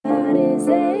is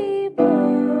able.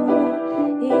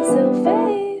 He's so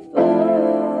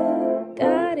faithful.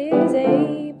 God is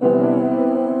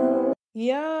able.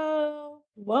 Yo,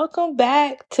 welcome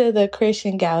back to the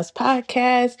Christian Gals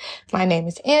podcast. My name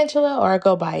is Angela, or I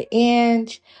go by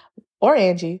Ange, or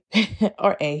Angie,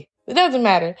 or A. It doesn't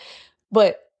matter,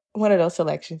 but one of those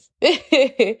selections.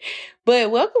 But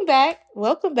welcome back,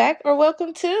 or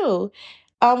welcome to.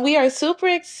 We are super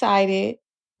excited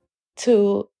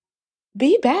to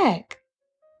be back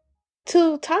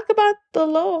to talk about the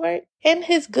Lord and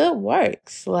his good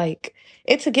works. Like,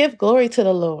 it's to give glory to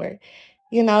the Lord.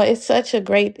 You know, it's such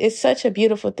a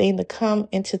beautiful thing to come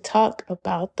and to talk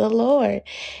about the Lord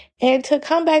and to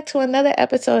come back to another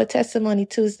episode of Testimony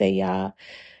Tuesday, y'all.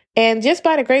 And just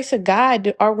by the grace of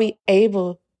God, are we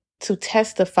able to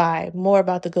testify more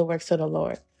about the good works of the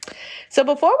Lord. So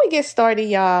before we get started,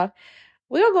 y'all,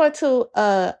 we are going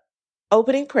to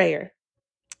opening prayer.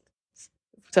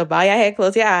 So bow your head,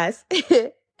 close your eyes.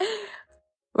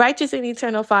 Righteous and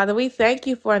eternal Father, we thank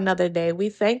you for another day. We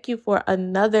thank you for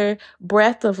another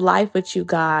breath of life with you,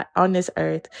 God, on this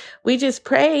earth. We just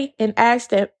pray and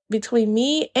ask that between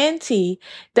me and T,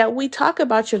 that we talk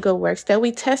about your good works, that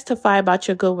we testify about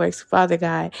your good works, Father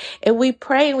God. And we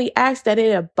pray and we ask that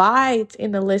it abides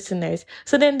in the listeners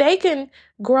so then they can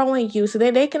grow in you, so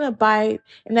that they can abide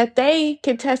and that they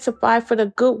can testify for the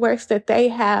good works that they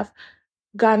have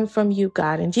gotten from you,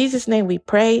 God. In Jesus' name we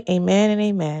pray. Amen and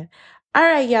amen. All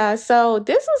right, y'all. So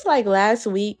this was like last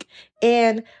week,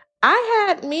 and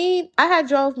I had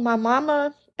drove my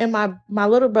mama and my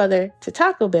little brother to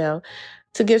Taco Bell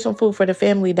to get some food for the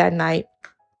family that night.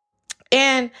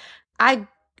 And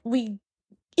we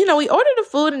ordered the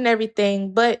food and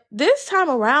everything, but this time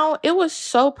around, it was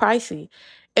so pricey.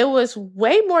 It was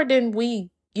way more than we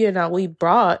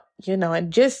brought,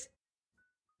 and just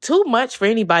too much for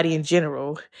anybody in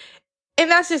general.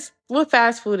 And that's just what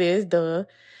fast food is, duh.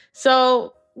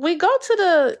 So we go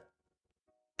to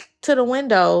the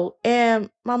window, and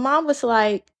my mom was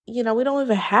like, we don't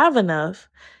even have enough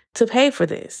to pay for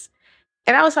this.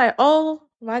 And I was like, oh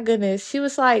my goodness. She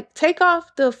was like, take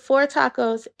off the 4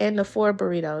 tacos and the 4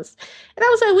 burritos. And I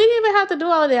was like, we didn't even have to do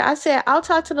all of that. I said, I'll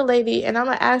talk to the lady and I'm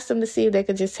going to ask them to see if they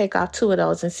could just take off 2 of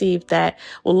those and see if that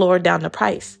will lower down the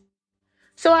price.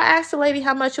 So I asked the lady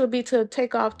how much it would be to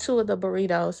take off 2 of the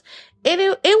burritos. And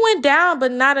it went down,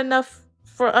 but not enough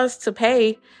for us to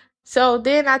pay. So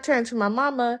then I turned to my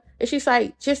mama, and she's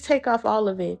like, just take off all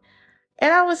of it.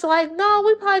 And I was like, no,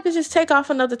 we probably could just take off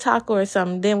another taco or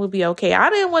something. Then we'll be okay. I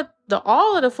didn't want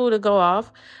all of the food to go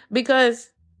off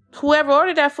because whoever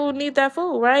ordered that food need that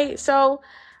food, right? So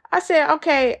I said,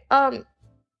 okay.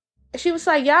 She was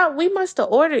like, yeah, we must have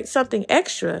ordered something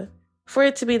extra for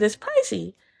it to be this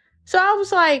pricey. So I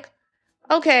was like,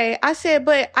 okay. I said,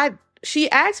 but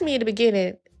she asked me at the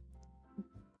beginning,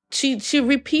 she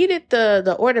repeated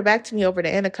the order back to me over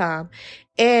the intercom,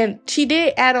 and she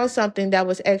did add on something that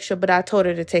was extra, but I told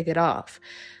her to take it off.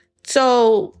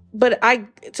 So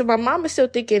my mom was still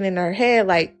thinking in her head,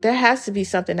 like, there has to be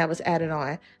something that was added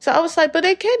on. So I was like, but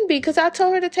it couldn't be because I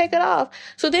told her to take it off.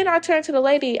 So then I turned to the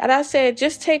lady and I said,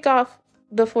 just take off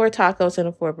the 4 tacos and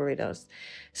the 4 burritos.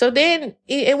 So then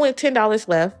it went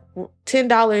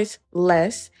 $10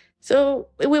 less. So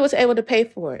we was able to pay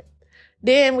for it.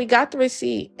 Then we got the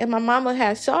receipt, and my mama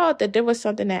had saw that there was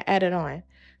something that added on.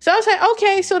 So I was like,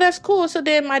 okay, so that's cool. So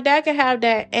then my dad can have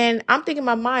that. And I'm thinking in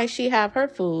my mind, she have her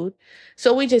food.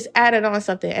 So we just added on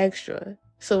something extra.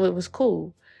 So it was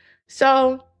cool.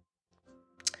 So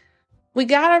we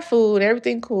got our food,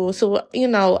 everything cool. So,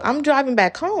 I'm driving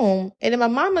back home. And then my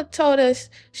mama told us,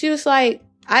 she was like,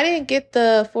 I didn't get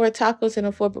the 4 tacos and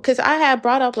the 4, because I had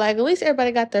brought up, like, at least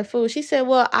everybody got their food. She said,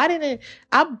 well, I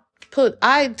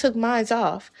took mine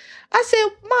off. I said,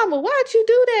 Mama, why'd you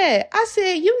do that? I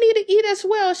said, you need to eat as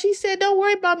well. She said, don't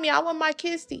worry about me. I want my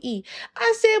kids to eat.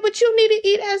 I said, but you need to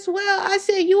eat as well. I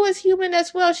said, you as human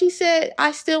as well. She said,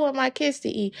 I still want my kids to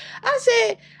eat.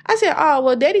 I said, oh,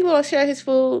 well, Daddy will share his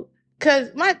food.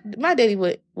 Cause my daddy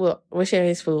will share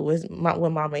his food with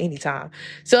Mama anytime.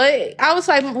 So I was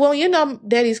like, well,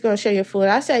 Daddy's gonna share your food.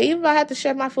 I said, even if I had to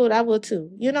share my food, I will too.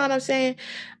 You know what I'm saying?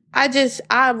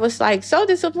 I was like so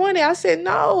disappointed. I said,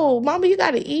 no, Mama, you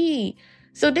gotta eat.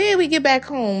 So then we get back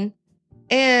home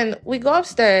and we go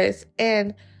upstairs,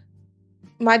 and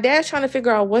my dad's trying to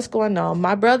figure out what's going on.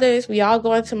 My brothers, we all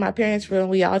go into my parents' room.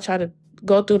 We all try to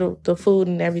go through the food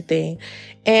and everything.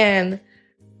 And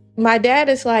my dad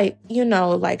is like,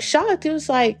 shocked. He was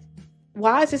like,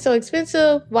 why is it so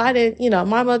expensive? Why did,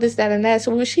 my mother's that and that.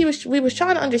 So we was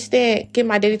trying to get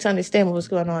my daddy to understand what was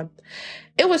going on.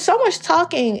 It was so much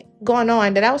talking going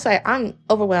on that I was like, I'm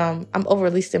overwhelmed. I'm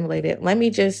overly stimulated. Let me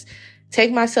just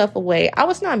take myself away. I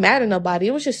was not mad at nobody.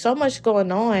 It was just so much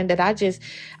going on that I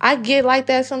get like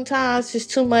that sometimes,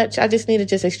 just too much. I just need to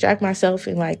just extract myself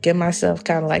and like get myself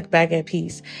kind of like back at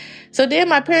peace. So then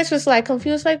my parents was like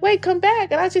confused, like, wait, come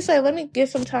back. And I just like, let me get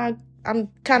some time. I'm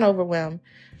kind of overwhelmed.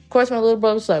 Of course, my little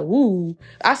brother was like, woo.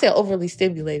 I said overly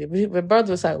stimulated. But my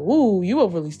brother was like, woo, you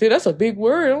overly stimulated. That's a big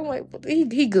word. I'm like,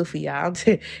 he goofy, y'all.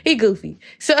 He goofy.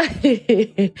 So,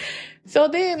 so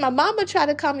then my mama tried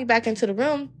to call me back into the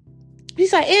room.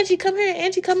 He's like, Angie, come here.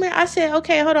 Angie, come here. I said,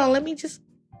 okay, hold on. Let me just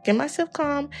get myself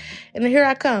calm. And then here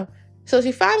I come. So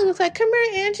she finally was like, come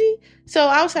here, Angie. So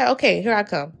I was like, okay, here I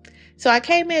come. So I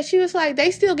came in. She was like,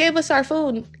 they still gave us our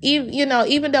food.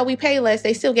 Even though we pay less,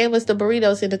 they still gave us the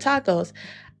burritos and the tacos.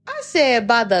 I said,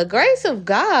 by the grace of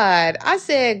God. I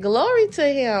said, glory to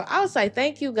him. I was like,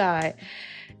 thank you, God.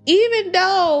 Even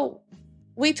though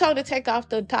we told to take off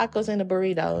the tacos and the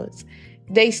burritos,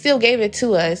 they still gave it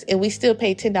to us, and we still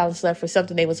paid $10 left for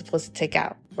something they were supposed to take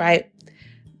out, right?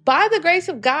 By the grace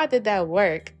of God did that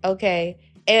work, okay?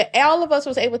 And all of us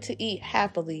was able to eat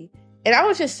happily. And I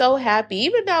was just so happy,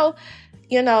 even though,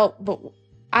 but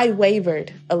I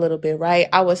wavered a little bit, right?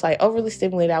 I was like overly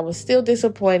stimulated. I was still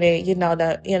disappointed,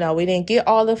 that, we didn't get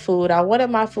all the food. I wanted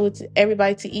my food,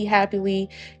 everybody to eat happily,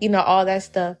 all that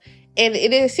stuff. And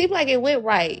it seemed like it went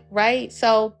right?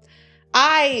 So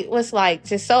I was like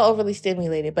just so overly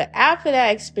stimulated. But after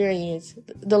that experience,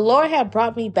 the Lord had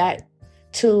brought me back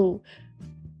to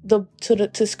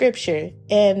scripture.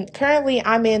 And currently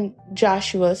I'm in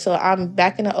Joshua, so I'm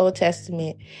back in the Old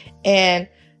Testament. And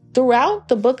throughout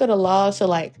the book of the law, so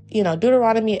like,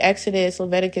 Deuteronomy, Exodus,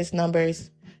 Leviticus,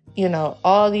 Numbers,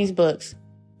 all these books,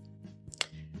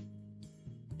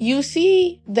 you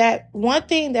see that one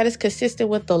thing that is consistent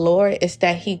with the Lord is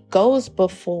that he goes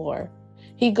before.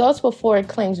 He goes before and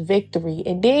claims victory.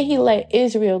 And then he let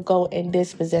Israel go and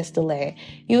dispossess the land.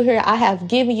 You hear, I have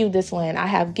given you this land. I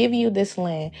have given you this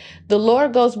land. The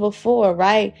Lord goes before,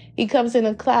 right? He comes in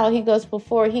a cloud. He goes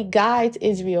before. He guides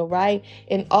Israel, right?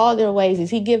 In all their ways.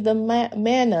 He gives them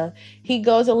manna. He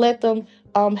goes and let them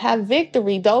have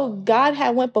victory. Though God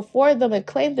had went before them and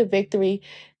claimed the victory,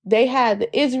 they had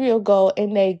Israel go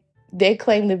and they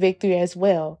claimed the victory as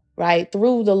well, right?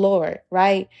 Through the Lord,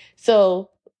 right? So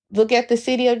look at the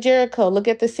city of Jericho. Look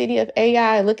at the city of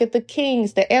Ai. Look at the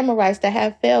kings, the Amorites that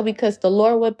have failed because the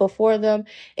Lord went before them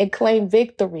and claimed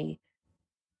victory.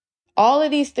 All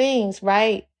of these things,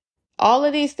 right? All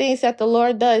of these things that the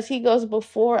Lord does, he goes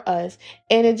before us.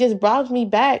 And it just brought me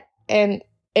back. And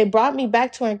it brought me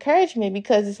back to encouragement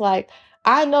because it's like,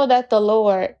 I know that the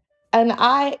Lord, and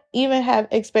I even have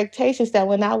expectations that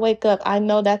when I wake up, I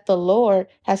know that the Lord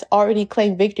has already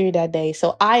claimed victory that day.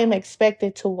 So I am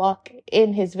expected to walk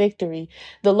in his victory.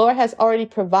 The Lord has already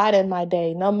provided my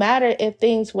day. No matter if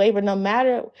things waver, no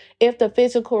matter if the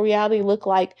physical reality look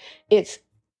like it's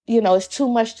too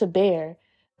much to bear.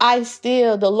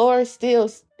 The Lord still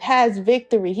has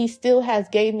victory. He still has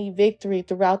gave me victory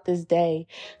throughout this day.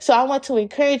 So I want to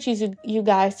encourage you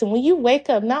guys to, when you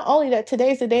wake up, not only that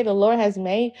today's the day the Lord has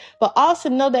made, but also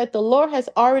know that the Lord has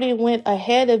already went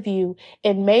ahead of you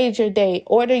and made your day,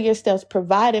 order your steps,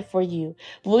 provided for you.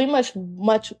 We must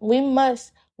walk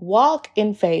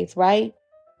in faith, right?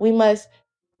 We must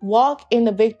walk in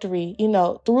the victory,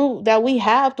 through that we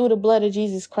have through the blood of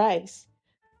Jesus Christ.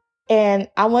 And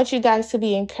I want you guys to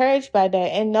be encouraged by that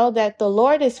and know that the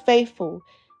Lord is faithful.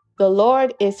 The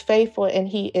Lord is faithful and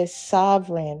he is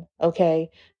sovereign. Okay.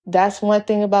 That's one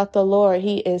thing about the Lord.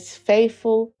 He is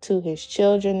faithful to his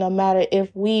children, no matter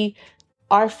if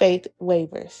our faith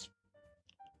wavers.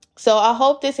 So I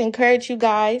hope this encouraged you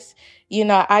guys.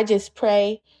 I just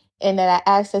pray and that I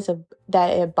ask that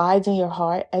it abides in your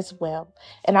heart as well.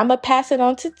 And I'm going to pass it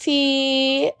on to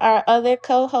T, our other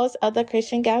co-host of the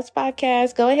Christian Gals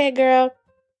podcast. Go ahead, girl.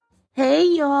 Hey,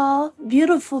 y'all.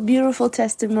 Beautiful, beautiful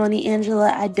testimony,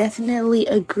 Angela. I definitely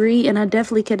agree, and I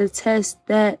definitely can attest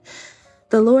that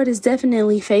the Lord is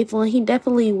definitely faithful, and he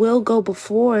definitely will go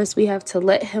before us. We have to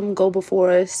let him go before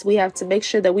us. We have to make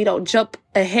sure that we don't jump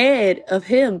ahead of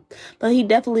him, but he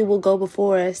definitely will go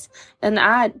before us. And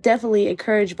I definitely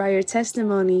encouraged by your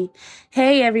testimony.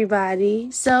 Hey,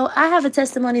 everybody. So I have a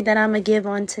testimony that I'm going to give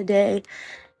on today.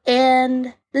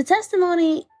 And the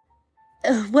testimony,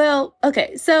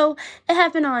 so it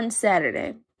happened on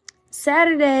Saturday.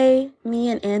 Saturday, me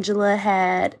and Angela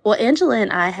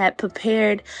and I had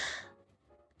prepared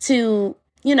to,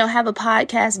 have a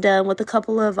podcast done with a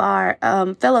couple of our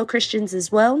fellow Christians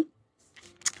as well.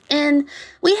 And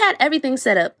we had everything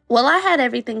set up. Well, I had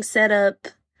everything set up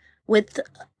with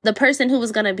the person who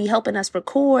was going to be helping us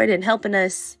record and helping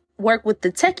us work with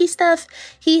the techie stuff.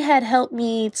 He had helped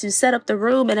me to set up the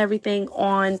room and everything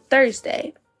on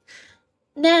Thursday.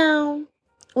 Now,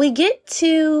 we get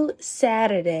to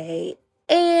Saturday,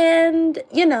 and,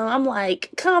 I'm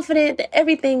like confident that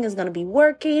everything is going to be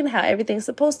working, how everything's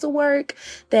supposed to work,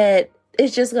 that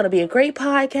it's just going to be a great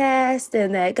podcast,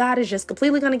 and that God is just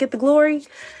completely going to get the glory.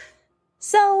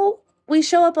 So we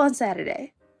show up on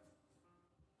Saturday.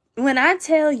 When I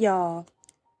tell y'all,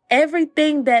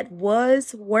 everything that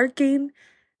was working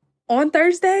on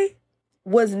Thursday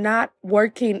was not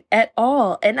working at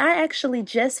all. And I actually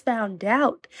just found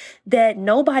out that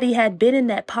nobody had been in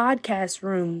that podcast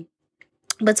room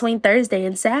between Thursday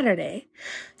and Saturday.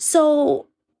 So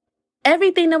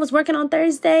everything that was working on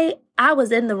Thursday, I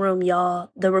was in the room, y'all.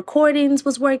 The recordings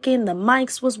was working, the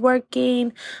mics was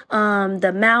working,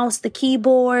 the mouse, the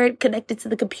keyboard connected to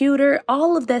the computer,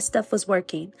 all of that stuff was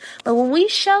working. But when we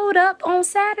showed up on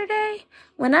Saturday,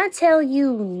 when I tell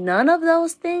you none of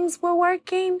those things were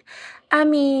working, I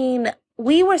mean,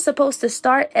 we were supposed to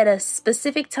start at a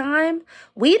specific time.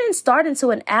 We didn't start until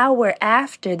an hour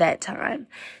after that time.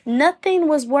 Nothing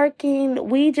was working.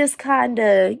 We just kind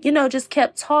of, just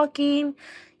kept talking,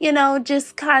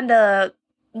 just kind of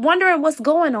wondering what's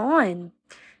going on.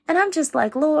 And I'm just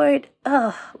like, Lord,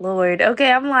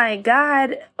 okay. I'm like,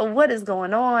 God, what is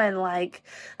going on? Like,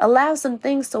 allow some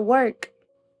things to work.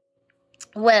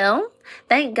 Well,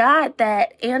 thank God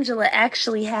that Angela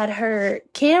actually had her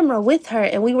camera with her,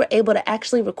 and we were able to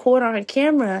actually record on her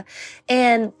camera.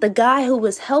 And the guy who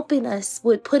was helping us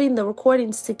with putting the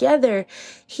recordings together,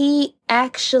 he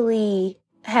actually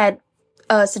had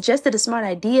suggested a smart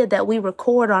idea that we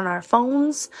record on our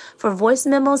phones for voice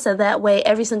memos. So that way,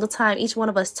 every single time each one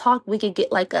of us talk, we could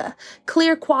get like a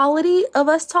clear quality of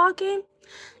us talking.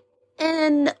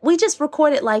 And we just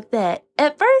record it like that.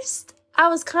 At first, I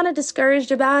was kind of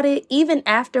discouraged about it. Even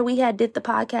after we had did the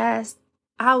podcast,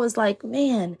 I was like,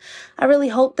 man, I really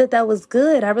hope that was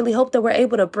good. I really hope that we're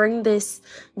able to bring this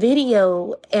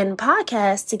video and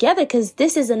podcast together, because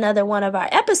this is another one of our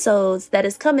episodes that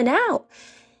is coming out.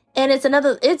 And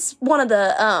it's one of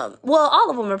the, all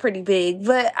of them are pretty big,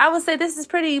 but I would say this is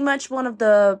pretty much one of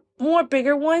the more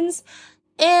bigger ones.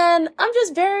 And I'm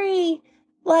just very,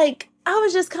 I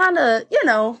was just kind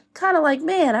of like,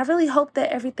 man, I really hope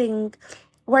that everything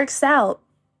works out.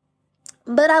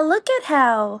 But I look at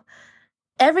how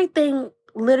everything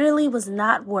literally was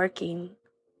not working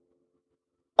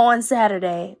on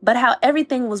Saturday, but how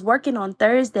everything was working on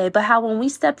Thursday, but how when we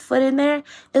stepped foot in there,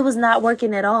 it was not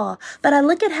working at all. But I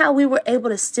look at how we were able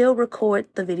to still record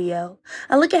the video.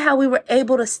 I look at how we were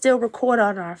able to still record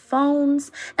on our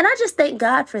phones. And I just thank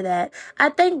God for that. I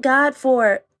thank God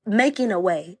for making a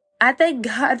way. I thank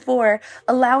God for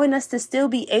allowing us to still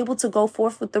be able to go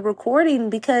forth with the recording,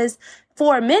 because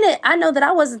for a minute, I know that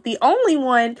I wasn't the only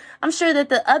one. I'm sure that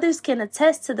the others can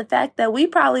attest to the fact that we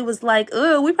probably was like,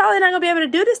 we probably not gonna be able to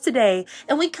do this today.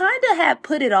 And we kind of had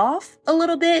put it off a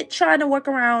little bit, trying to work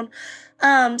around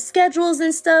schedules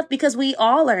and stuff, because we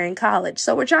all are in college.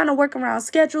 So we're trying to work around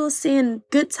schedules, seeing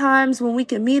good times when we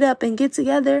can meet up and get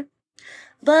together.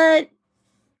 But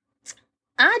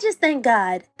I just thank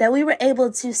God that we were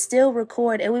able to still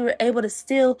record, and we were able to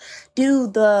still do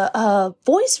the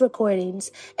voice recordings.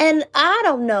 And I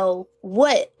don't know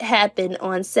what happened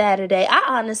on Saturday. I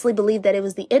honestly believe that it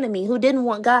was the enemy who didn't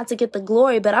want God to get the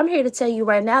glory. But I'm here to tell you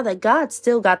right now that God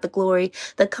still got the glory.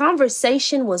 The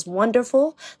conversation was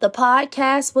wonderful. The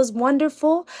podcast was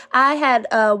wonderful. I had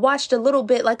watched a little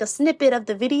bit, like a snippet of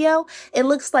the video. It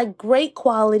looks like great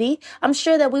quality. I'm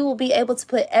sure that we will be able to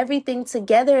put everything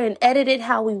together and edit it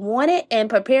how we want it and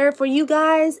prepare it for you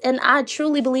guys. And I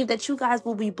truly believe that you guys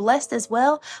will be blessed as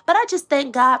well. But I just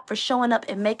thank God for showing up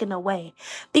and making a way.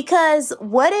 Because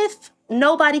what if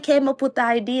nobody came up with the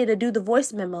idea to do the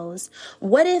voice memos?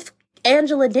 What if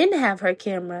Angela didn't have her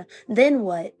camera? Then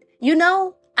what?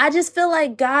 I just feel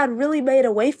like God really made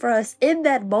a way for us in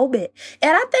that moment.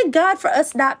 And I thank God for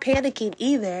us not panicking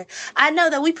either. I know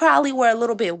that we probably were a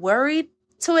little bit worried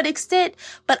to an extent,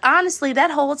 but honestly,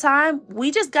 that whole time, we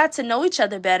just got to know each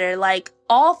other better. Like,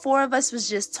 all four of us was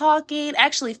just talking,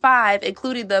 actually 5,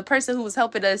 including the person who was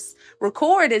helping us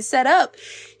record and set up.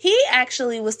 He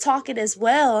actually was talking as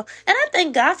well. And I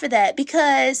thank God for that,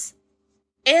 because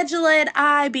Angela and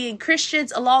I, being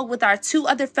Christians, along with our 2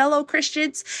 other fellow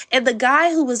Christians, and the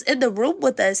guy who was in the room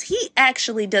with us, he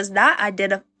actually does not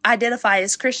identify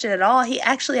as Christian at all. He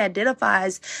actually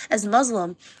identifies as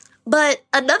Muslim. But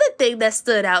another thing that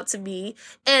stood out to me,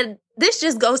 and this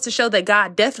just goes to show that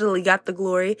God definitely got the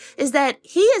glory, is that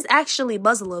he is actually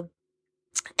Muslim.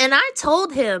 And I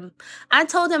told him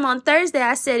on Thursday,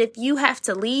 I said, if you have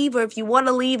to leave or if you want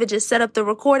to leave and just set up the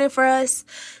recording for us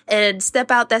and step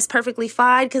out, that's perfectly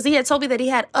fine. Because he had told me that he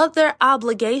had other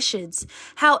obligations.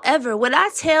 However, when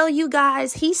I tell you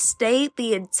guys, he stayed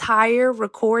the entire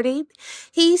recording.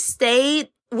 He stayed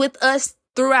with us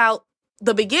throughout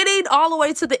the beginning all the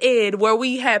way to the end, where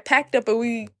we had packed up and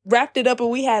we wrapped it up and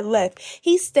we had left.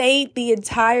 He stayed the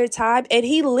entire time and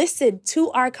he listened to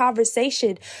our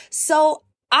conversation. So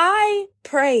I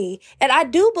pray, and I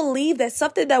do believe that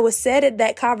something that was said in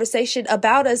that conversation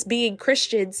about us being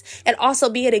Christians and also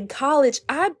being in college,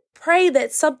 I pray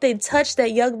that something touched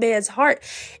that young man's heart.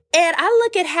 And I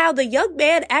look at how the young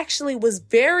man actually was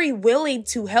very willing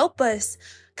to help us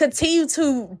continue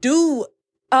to do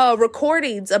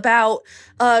recordings about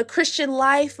Christian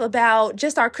life, about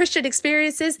just our Christian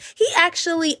experiences. He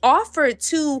actually offered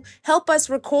to help us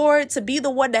record, to be the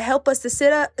one to help us to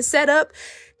set up,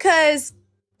 because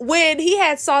when he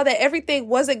had saw that everything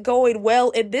wasn't going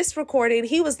well in this recording,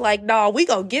 he was like, nah, we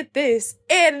gonna get this.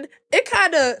 And it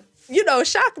kind of,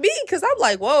 shocked me, because I'm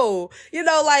like, whoa,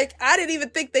 like I didn't even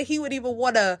think that he would even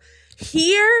want to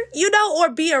hear, or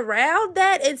be around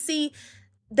that. And see,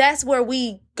 that's where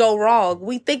we go wrong.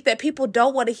 We think that people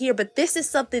don't want to hear, but this is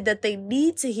something that they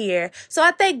need to hear. So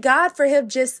I thank God for him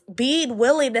just being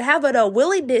willing and having a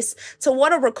willingness to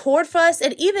want to record for us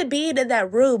and even being in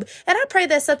that room. And I pray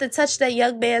that something touched that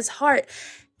young man's heart.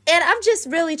 And I'm just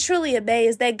really, truly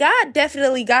amazed that God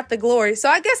definitely got the glory. So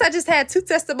I guess I just had two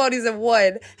testimonies in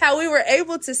one, how we were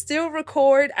able to still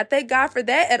record. I thank God for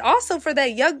that. And also for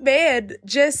that young man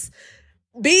just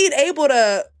being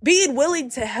willing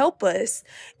to help us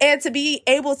and to be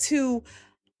able to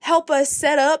help us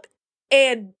set up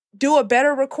and do a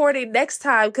better recording next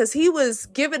time, because he was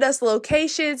giving us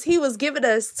locations, he was giving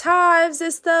us times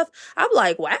and stuff. I'm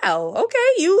like, wow, okay,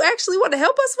 you actually want to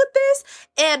help us with this?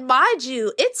 And mind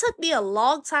you, it took me a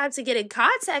long time to get in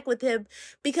contact with him,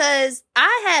 because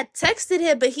I had texted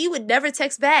him, but he would never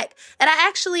text back. And I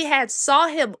actually had saw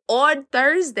him on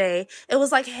Thursday and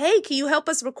was like, hey, can you help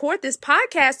us record this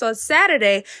podcast on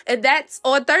Saturday? And that's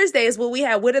on Thursday is when we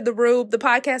had went in the room, the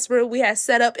podcast room, we had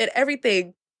set up and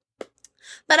everything.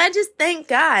 But I just thank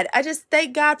God. I just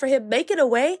thank God for him making a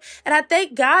way. And I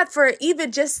thank God for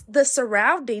even just the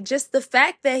surrounding, just the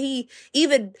fact that he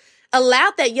even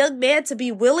allowed that young man to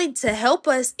be willing to help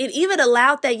us, and even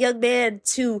allowed that young man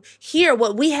to hear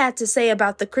what we had to say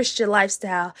about the Christian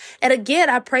lifestyle. And again,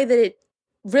 I pray that it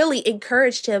really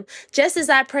encouraged him, just as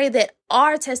I pray that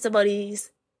our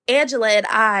testimonies, Angela and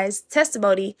I's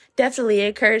testimony, definitely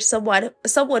encouraged someone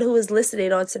who is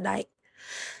listening on tonight.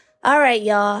 All right,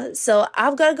 y'all. So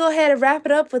I'm going to go ahead and wrap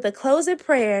it up with a closing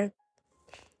prayer.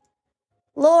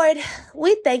 Lord,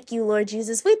 we thank you, Lord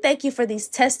Jesus. We thank you for these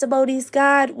testimonies,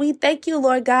 God. We thank you,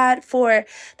 Lord God, for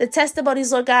the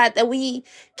testimonies, Lord God, that we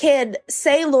can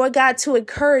say, Lord God, to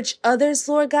encourage others,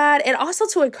 Lord God, and also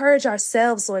to encourage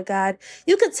ourselves, Lord God.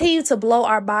 You continue to blow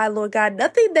our mind, Lord God.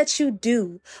 Nothing that you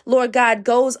do, Lord God,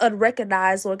 goes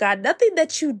unrecognized, Lord God. Nothing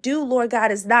that you do, Lord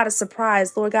God, is not a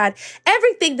surprise, Lord God.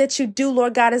 Everything that you do,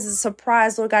 Lord God, is a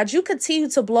surprise, Lord God. You continue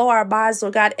to blow our minds,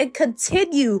 Lord God, and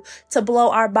continue to blow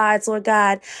our minds, Lord God.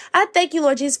 I thank you,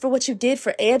 Lord Jesus, for what you did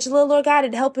for Angela, Lord God,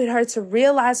 and helping her to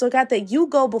realize, Lord God, that you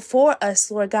go before us,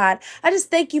 Lord God. I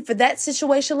just thank you for that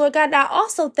situation, Lord God. And I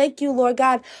also thank you, Lord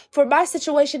God, for my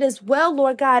situation as well,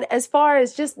 Lord God, as far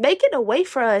as just making a way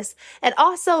for us and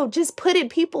also just putting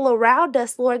people around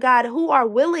us, Lord God, who are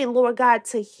willing, Lord God,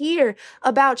 to hear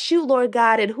about you, Lord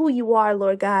God, and who you are,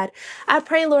 Lord God. I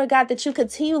pray, Lord God, that you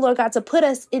continue, Lord God, to put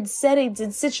us in settings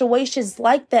and situations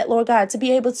like that, Lord God, to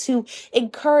be able to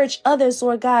encourage others,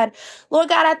 Lord God. Lord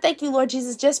God, I thank you, Lord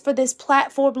Jesus, just for this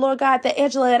platform, Lord God, that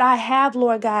Angela and I have,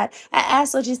 Lord God. I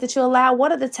ask, Lord Jesus, that you allow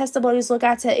one of the testimonies, Lord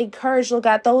God, to encourage, Lord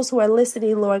God, those who are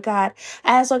listening, Lord God.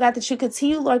 I ask, Lord God, that you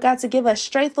continue, Lord God, to give us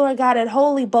strength, Lord God, and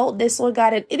holy boldness, Lord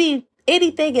God, in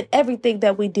anything and everything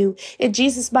that we do. In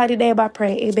Jesus' mighty name I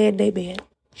pray. Amen and amen.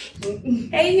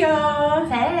 Hey y'all.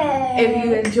 Hey. If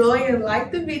you enjoy and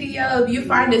like the video, if you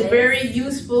find this very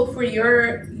useful for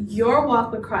your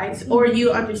walk with Christ, or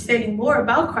you understanding more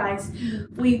about Christ,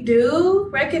 we do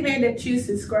recommend that you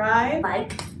subscribe,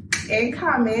 like, and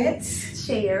comment,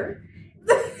 share,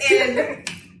 and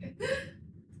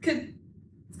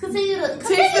continue to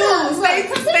stay tuned.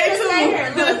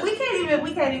 Look,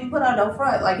 we can't even put on no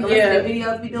front like the rest of the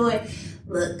videos we doing.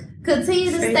 Look,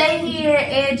 continue to stay here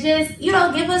and just,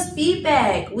 give us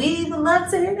feedback. We would love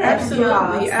to hear that from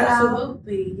y'all.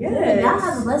 Absolutely. Yes. Y'all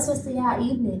have a blessed rest of y'all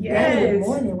evening, day,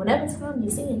 morning, whatever time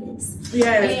you're seeing this.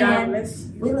 Yes, and God bless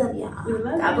you. We love y'all. We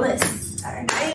love God you. bless. All right.